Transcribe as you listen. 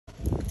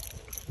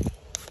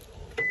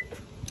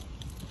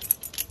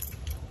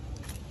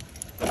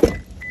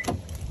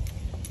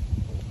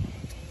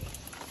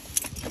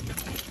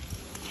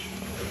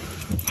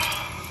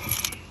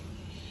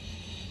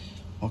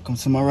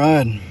welcome to my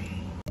ride.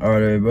 All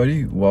right,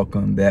 everybody,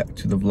 welcome back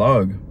to the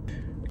vlog.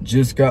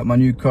 Just got my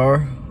new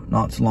car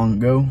not too long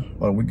ago,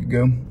 about a week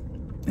ago,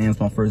 and it's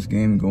my first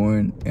game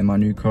going in my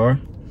new car.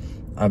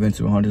 I've been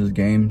to hundreds of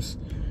games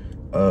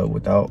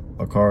without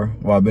a car.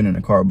 Well, I've been in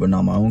a car, but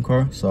not my own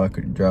car, so I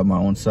could drive my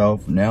own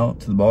self now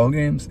to the ball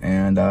games,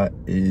 and that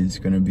is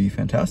gonna be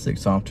fantastic.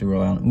 So I don't have to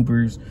rely on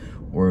Ubers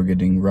or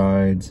getting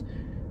rides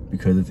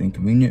because it's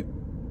inconvenient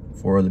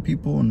for other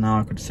people.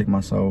 Now I could just take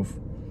myself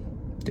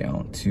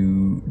down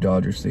to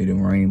Dodger Stadium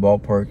or any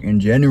ballpark in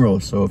general,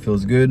 so it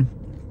feels good.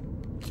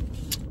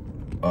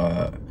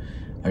 I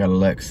got a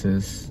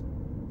Lexus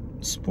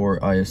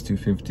Sport IS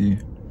 250.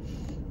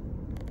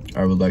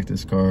 I really like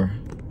this car.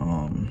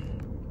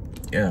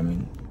 Yeah, I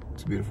mean,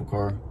 it's a beautiful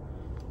car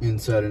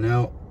inside and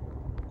out.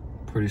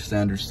 Pretty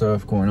standard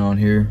stuff going on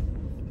here,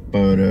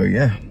 but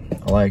yeah,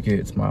 I like it.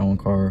 It's my own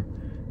car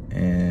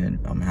and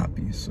I'm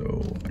happy.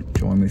 So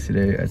join me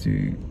today as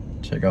we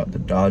check out the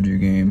Dodger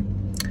game,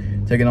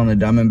 taking on the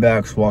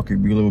Diamondbacks. Walker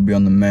Buehler will be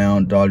on the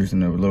mound. Dodgers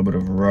in a little bit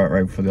of a rut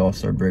right before the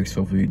All-Star break,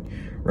 so hopefully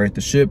right the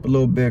ship a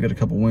little bit, get a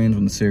couple wins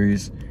in the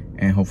series,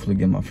 and hopefully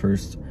get my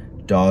first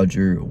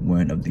Dodger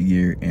win of the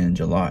year in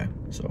July.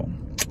 So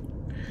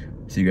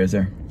see you guys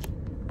there.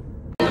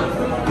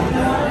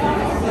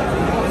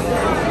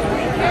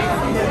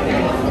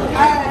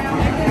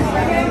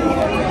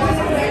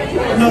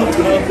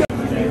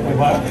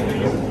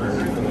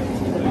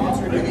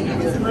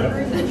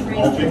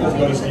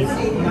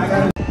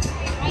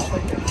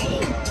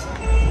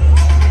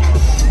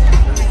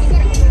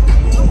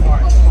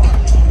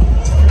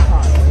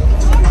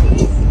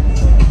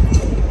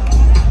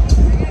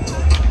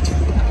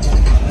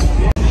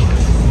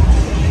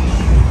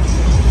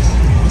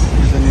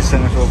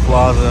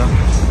 Plaza.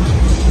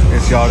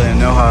 Guess y'all didn't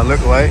know how it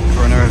looked like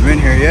or never been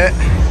here yet.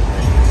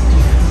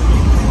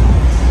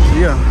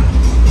 Yeah.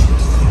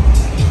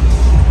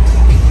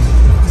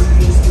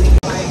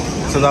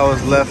 So that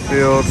was left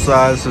field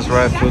side. This is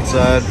right field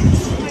side.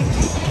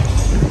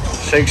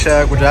 Shake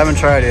Shack, which I haven't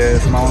tried yet.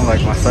 It's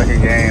my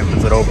second game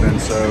since it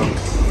opened, so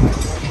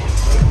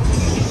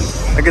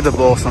I get the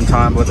bowl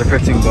sometime, but they're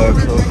 15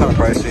 bucks, so it's kind of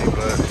pricey,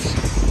 but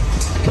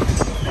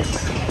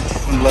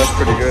nonetheless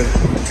pretty good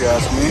if you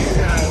ask me.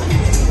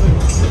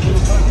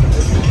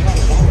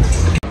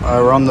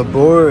 Alright, we're on the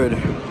board.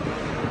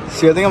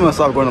 See, I think I'm gonna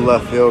stop going to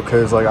left field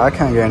because I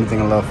can't get anything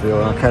in left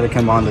field. I kind of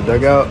came behind the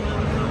dugout,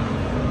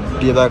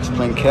 D-backs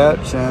playing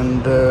catch,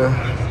 and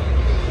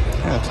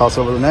yeah, toss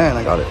over the net, and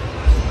I got it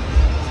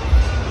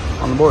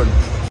on the board.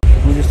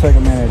 We just take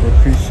a minute to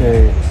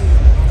appreciate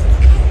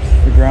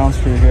the grounds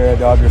crew here at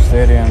Dodger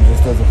Stadium.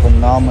 Just does a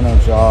phenomenal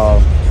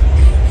job.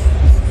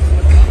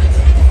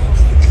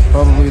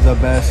 Probably the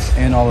best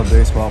in all of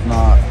baseball, if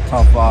not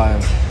top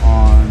 5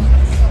 on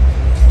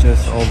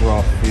just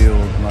overall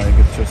field.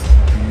 It's just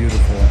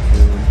beautiful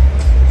field.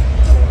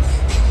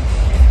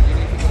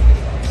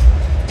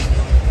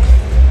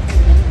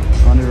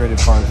 Underrated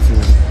part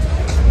too.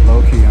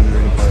 Low-key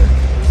underrated part.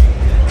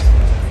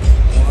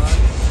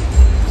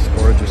 It's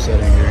gorgeous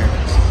setting here.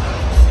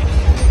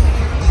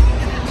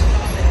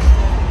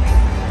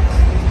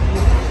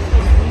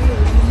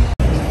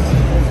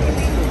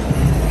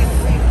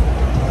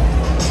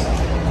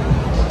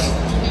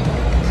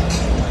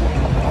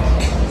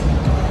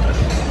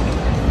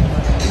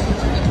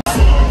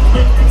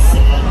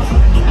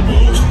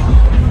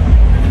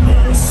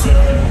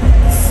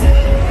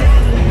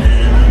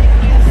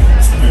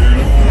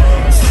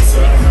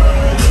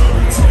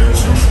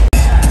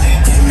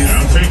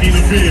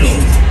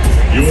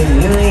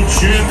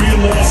 Champion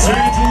Los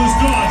Angeles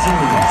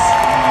Dodgers.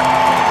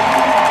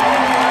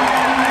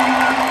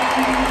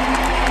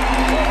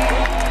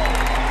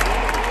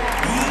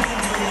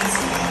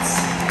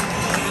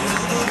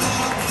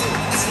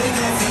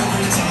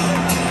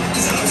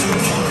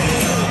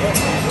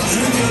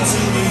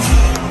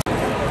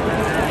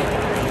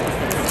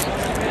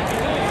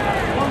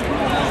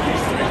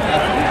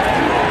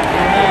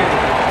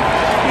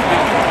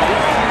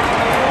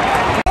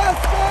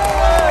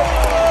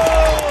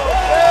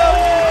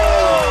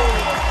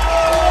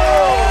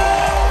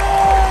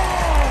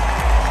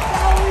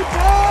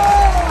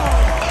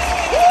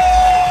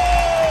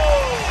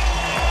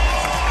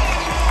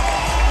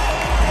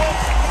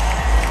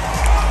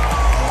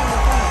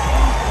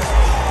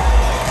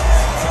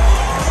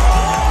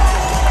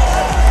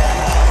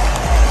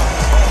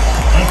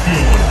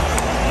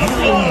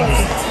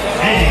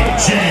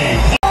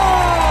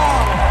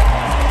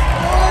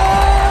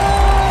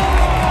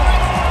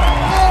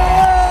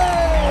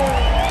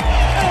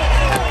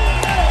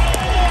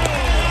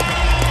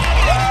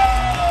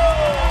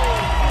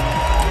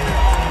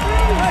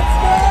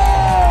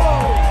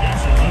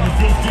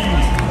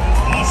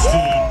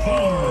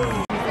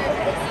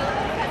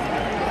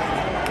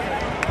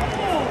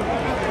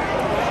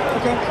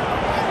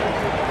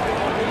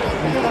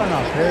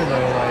 Fair though, a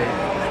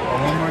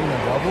home run and a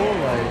double,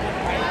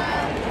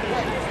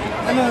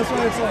 I know, that's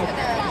why it's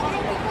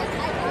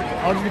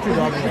I'll just get two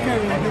Dodgers.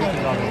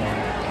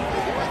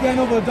 Yeah, I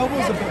know, but a double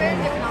is a bit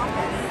more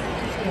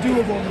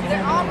doable than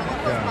a home run.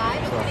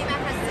 Yeah,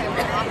 so.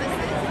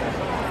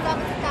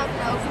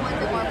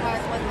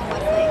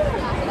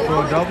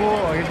 double,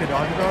 I'll get the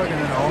Dodger dog, and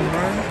then a home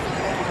run.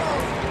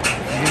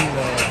 And give me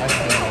the ice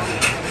cream.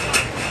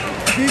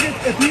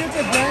 If he gets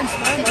a grand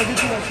slam, I'll get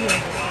you that too.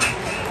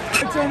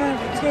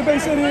 Let's go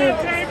base in here.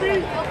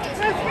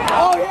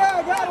 Oh yeah,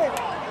 I got it.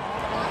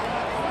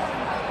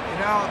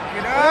 Get out,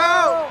 get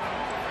out!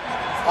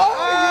 Oh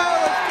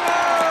yeah, let's go!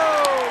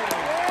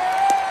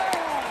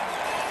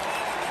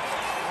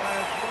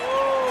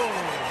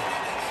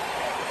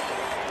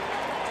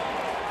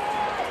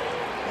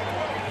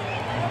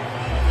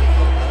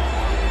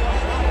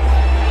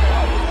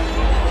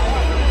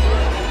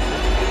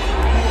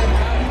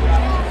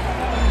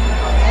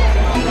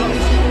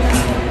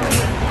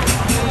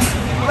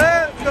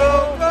 Let's go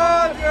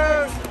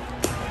Dodgers!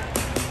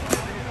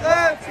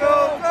 Let's go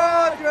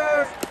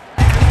Dodgers!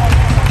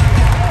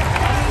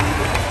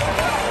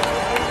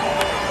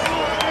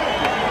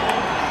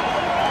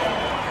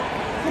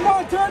 Come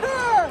on,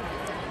 Turner!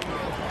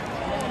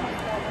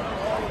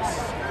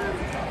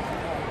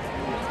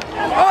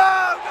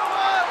 Oh, come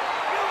on!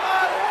 Come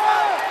on!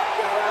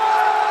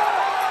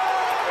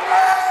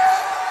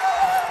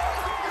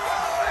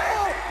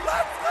 Let's go!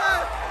 Let's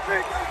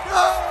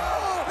go!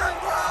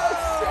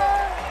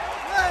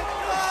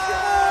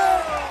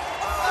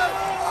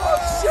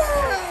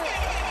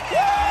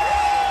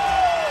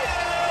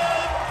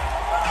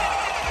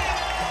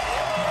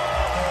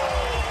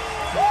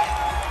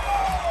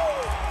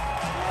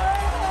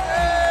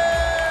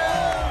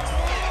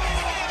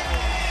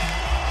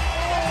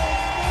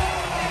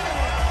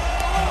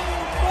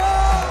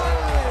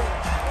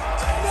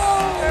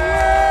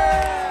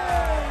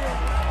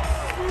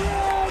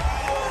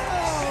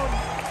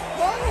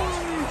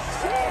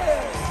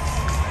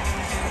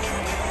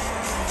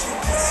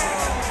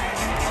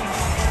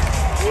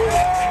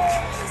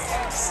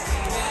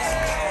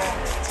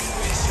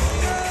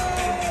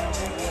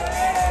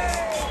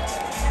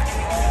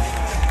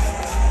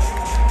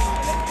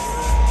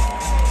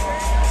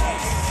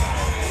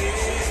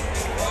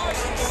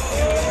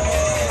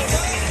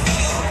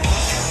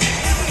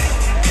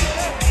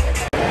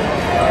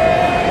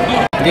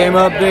 Game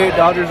update,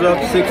 Dodgers up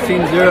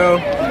 16-0.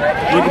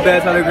 Luka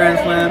Betts had a grand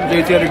slam,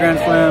 JT had a grand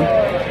slam,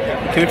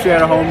 Kentry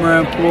had a home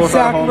run, Poole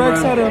had a home Rex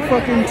run. had a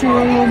fucking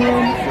 2-run home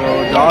run.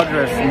 So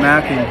Dodgers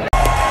smacking.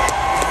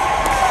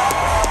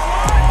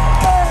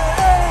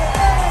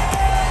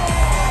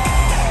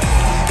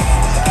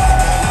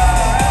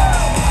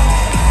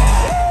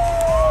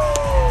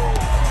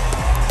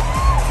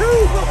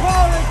 Two for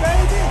Pollard,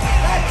 baby!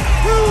 That's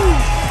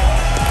two!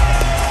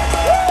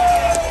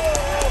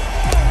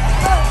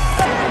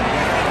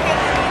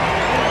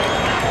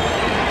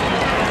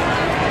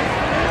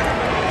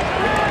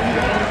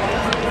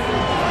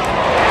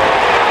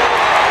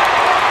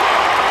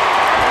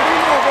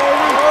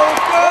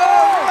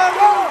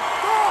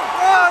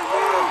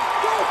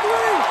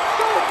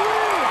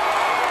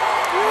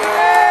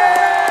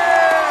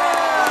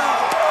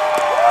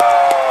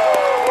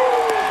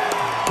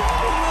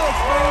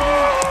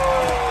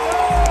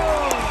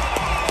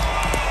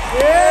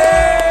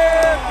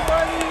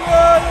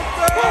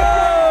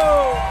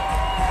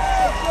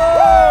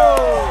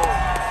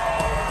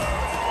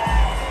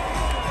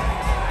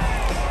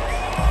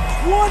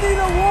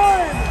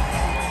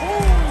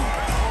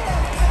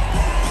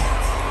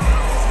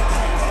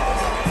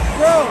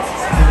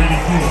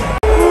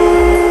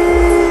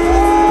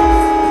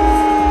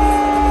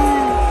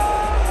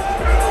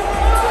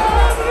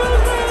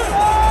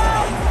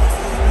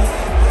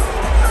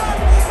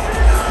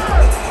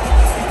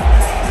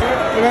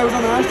 That was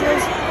on the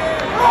Astros?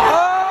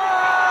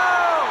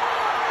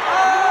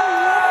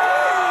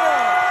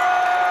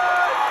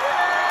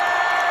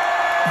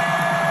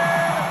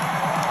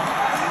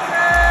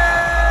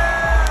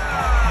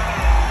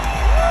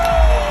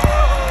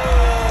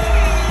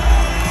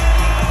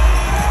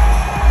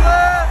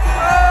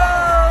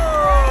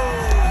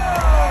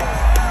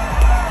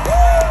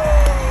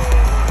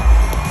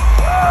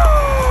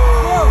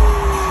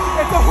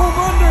 It's a home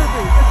run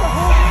derby. It's a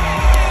home run.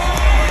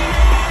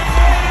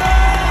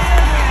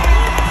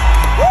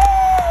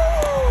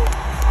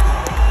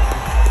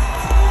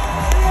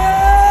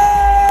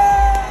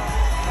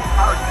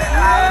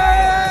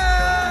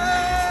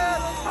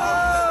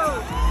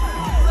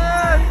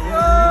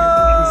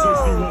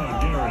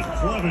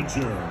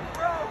 DODGER.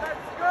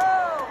 Let's go!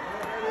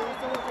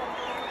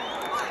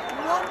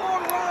 One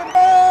more run!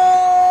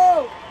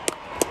 Oh!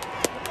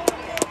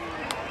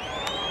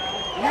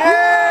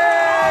 Yeah!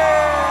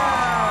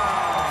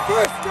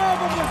 First job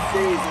of the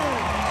season!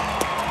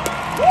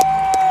 Woo!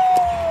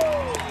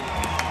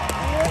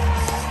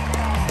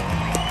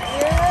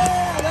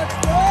 Yeah, let's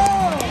go!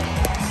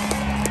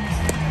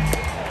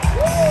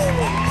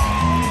 Woo!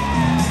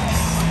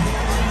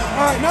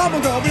 All right, now I'm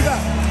gonna go. I'll be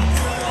back.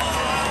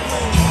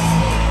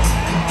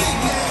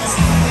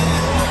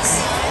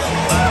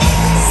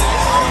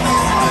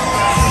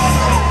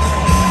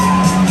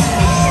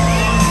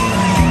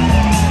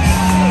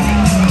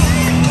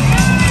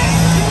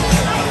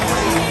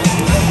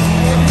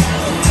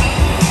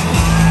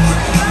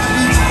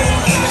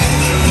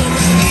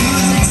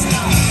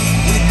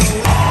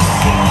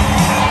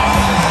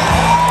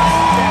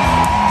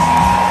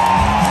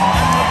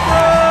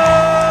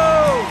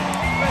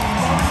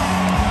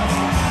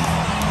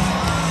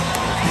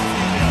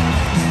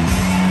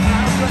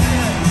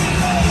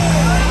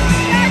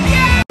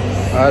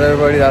 right,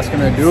 everybody, that's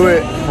gonna do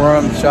it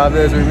from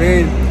Chavez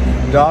Ravine.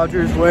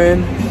 Dodgers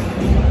win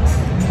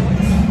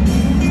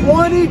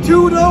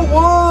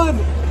 22-1.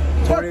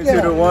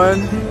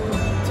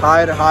 22-1,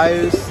 tied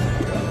highest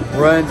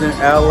runs in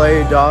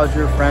LA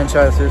Dodger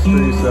franchise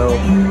history. So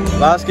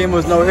last game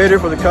was no hitter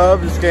for the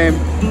Cubs. This game,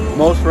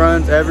 most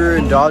runs ever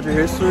in Dodger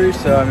history.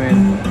 So I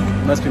mean,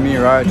 it must be me,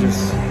 right?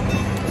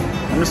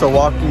 I'm just a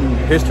walking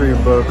history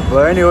book.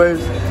 But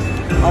anyways,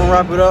 I'm gonna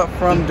wrap it up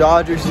from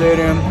Dodger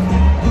Stadium.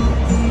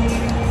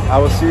 I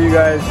will see you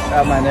guys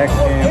at my next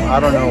game. I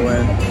don't know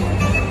when,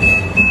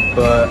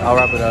 but I'll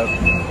wrap it up.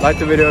 Like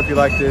the video if you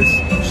like this,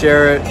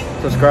 share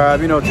it, subscribe,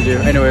 you know what to do.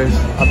 Anyways,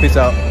 I'll peace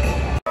out.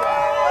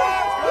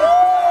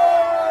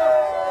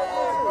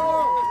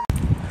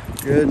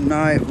 Good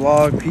night,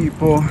 vlog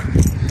people.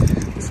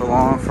 So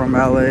long from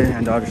LA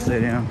and Dodger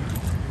Stadium.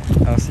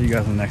 I'll see you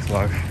guys in the next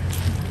vlog.